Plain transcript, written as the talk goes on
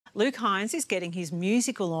Luke Hines is getting his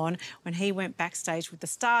musical on when he went backstage with the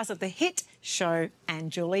stars of the hit show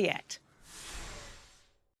and Juliet.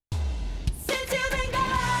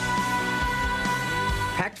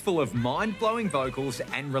 Packed full of mind-blowing vocals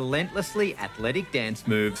and relentlessly athletic dance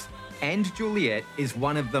moves, And Juliet is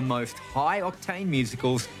one of the most high-octane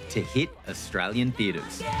musicals to hit Australian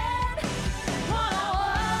theatres.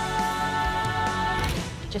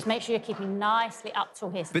 Just make sure you're keeping nicely up till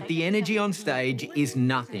here. But the energy on stage is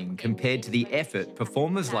nothing compared to the effort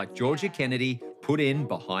performers like Georgia Kennedy put in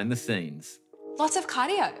behind the scenes. Lots of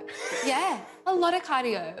cardio. Yeah, a lot of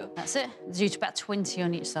cardio. That's it. There's usually about 20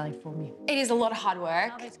 on each side for me. It is a lot of hard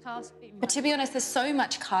work. But to be honest, there's so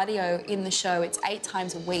much cardio in the show. It's 8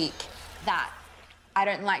 times a week that I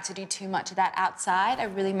don't like to do too much of that outside. I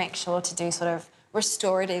really make sure to do sort of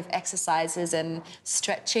restorative exercises and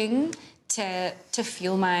stretching to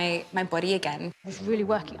fuel my body again. Just really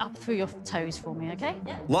working up through your toes for me, OK?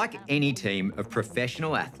 Like any team of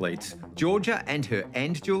professional athletes, Georgia and her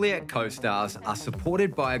And Juliet co-stars are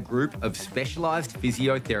supported by a group of specialised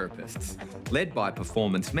physiotherapists, led by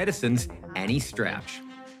Performance Medicine's Annie Strouch.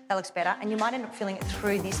 That looks better, and you might end up feeling it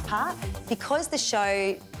through this part. Because the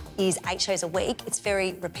show is 8 shows a week, it's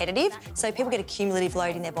very repetitive, so people get a cumulative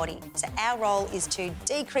load in their body. So our role is to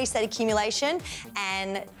decrease that accumulation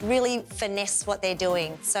and really finesse what they're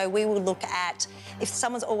doing. So we will look at, if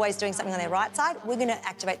someone's always doing something on their right side, we're going to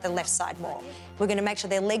activate the left side more. We're going to make sure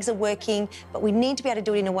their legs are working, but we need to be able to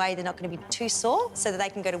do it in a way they're not going to be too sore so that they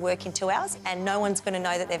can go to work in 2 hours and no one's going to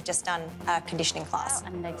know that they've just done a conditioning class.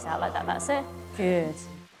 And legs out like that, that's it. Good.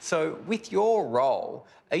 So with your role,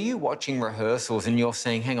 are you watching rehearsals and you're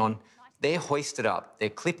saying, hang on, they're hoisted up, they're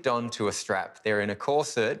clipped onto a strap, they're in a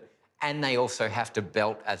corset, and they also have to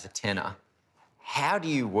belt as a tenor. How do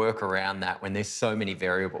you work around that when there's so many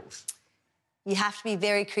variables? You have to be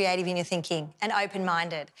very creative in your thinking and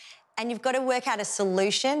open-minded. And you've got to work out a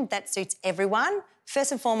solution that suits everyone.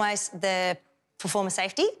 First and foremost, the performer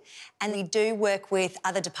safety, and we do work with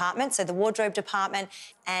other departments, so the wardrobe department,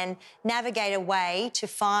 and navigate a way to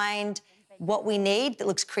find what we need that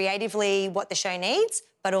looks creatively what the show needs,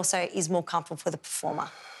 but also is more comfortable for the performer.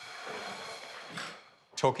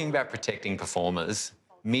 Talking about protecting performers,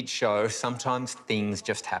 mid-show, sometimes things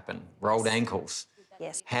just happen. Rolled ankles.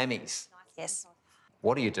 Yes. Hammies. Yes.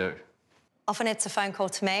 What do you do? Often it's a phone call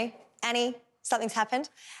to me. Annie, something's happened.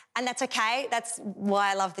 And that's okay. That's why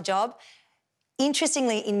I love the job.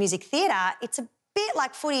 Interestingly, in music theatre, it's a bit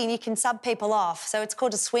like footy and you can sub people off. So it's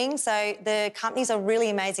called a swing. So the companies are really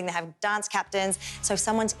amazing. They have dance captains. So if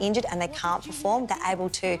someone's injured and they can't perform, they're able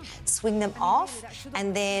to swing them off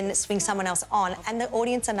and then swing someone else on. And the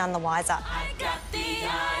audience are none the wiser.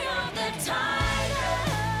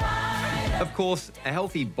 Of course, a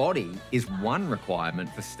healthy body is one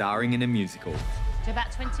requirement for starring in a musical. Do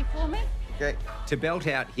about 20 for me? Okay. To belt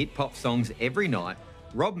out hit pop songs every night,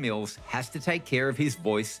 Rob Mills has to take care of his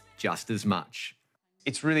voice just as much.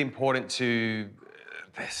 It's really important to,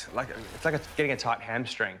 it's like getting a tight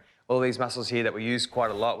hamstring. All these muscles here that we use quite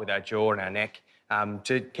a lot with our jaw and our neck,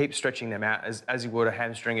 to keep stretching them out as you would a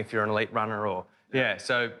hamstring if you're an elite runner or, yeah,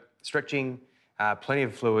 so stretching, plenty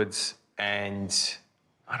of fluids and,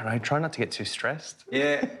 I don't know, try not to get too stressed.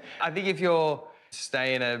 Yeah. I think if you're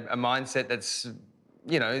stay in a mindset that's,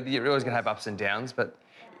 you know, you're always going to have ups and downs, but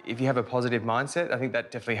if you have a positive mindset, I think that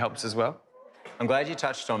definitely helps as well. I'm glad you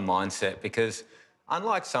touched on mindset because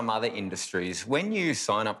unlike some other industries, when you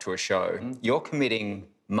sign up to a show, you're committing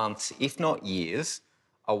months, if not years,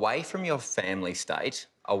 away from your family state,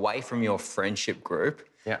 away from your friendship group,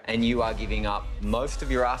 and you are giving up most of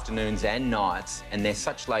your afternoons and nights, and they're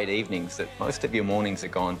such late evenings that most of your mornings are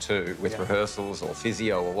gone too, with rehearsals or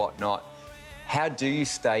physio or whatnot. How do you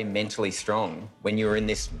stay mentally strong when you're in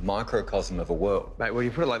this microcosm of a world? Mate, well, you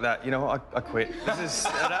put it like that, you know what, I quit. This is...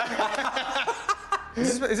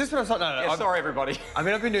 is this what I thought? No, no, yeah, sorry, everybody. I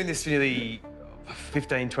mean, I've been doing this for nearly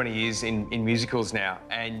 15, 20 years in musicals now,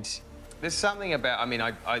 and there's something about... I mean,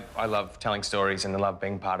 I love telling stories and I love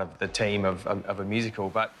being part of the team of a musical,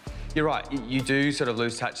 but you're right, you do sort of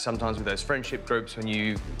lose touch sometimes with those friendship groups when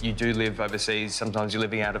you do live overseas. Sometimes you're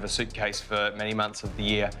living out of a suitcase for many months of the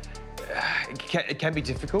year. It can be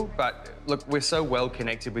difficult, but look, we're so well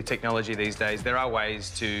connected with technology these days. There are ways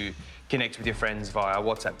to connect with your friends via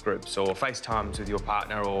WhatsApp groups or FaceTimes with your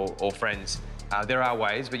partner or friends. There are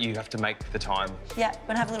ways, but you have to make the time. Yeah, want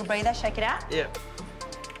to have a little breather, shake it out? Yeah.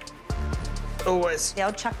 Always. The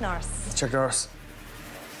old Chuck Norris. Chuck Norris.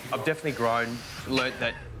 I've definitely grown, learnt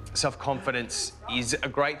that self-confidence is a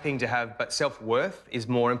great thing to have, but self-worth is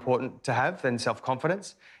more important to have than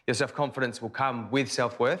self-confidence. Your self-confidence will come with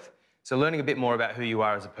self-worth. So learning a bit more about who you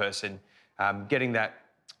are as a person, getting that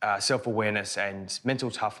self-awareness and mental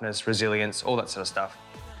toughness, resilience, all that sort of stuff.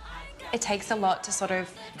 It takes a lot to sort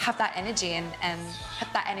of have that energy and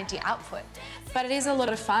have that energy output. But it is a lot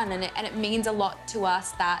of fun, and it means a lot to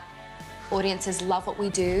us that audiences love what we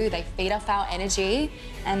do, they feed off our energy,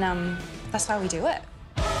 and that's why we do it.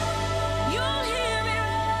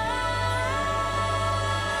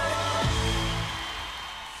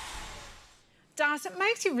 Darcy, it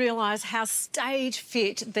makes you realise how stage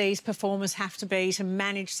fit these performers have to be to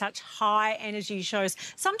manage such high energy shows,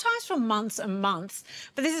 sometimes for months and months.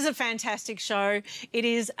 But this is a fantastic show. It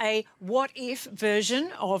is a what-if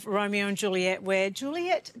version of Romeo and Juliet, where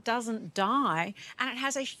Juliet doesn't die, and it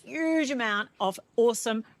has a huge amount of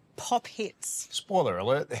awesome pop hits. Spoiler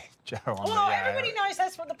alert there, Joe. Everybody knows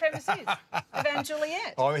that's what the premise is of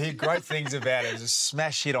Juliet. I hear great things about it. It was a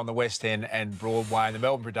smash hit on the West End and Broadway, and the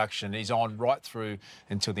Melbourne production is on right through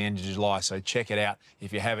until the end of July, so check it out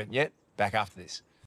if you haven't yet. Back after this.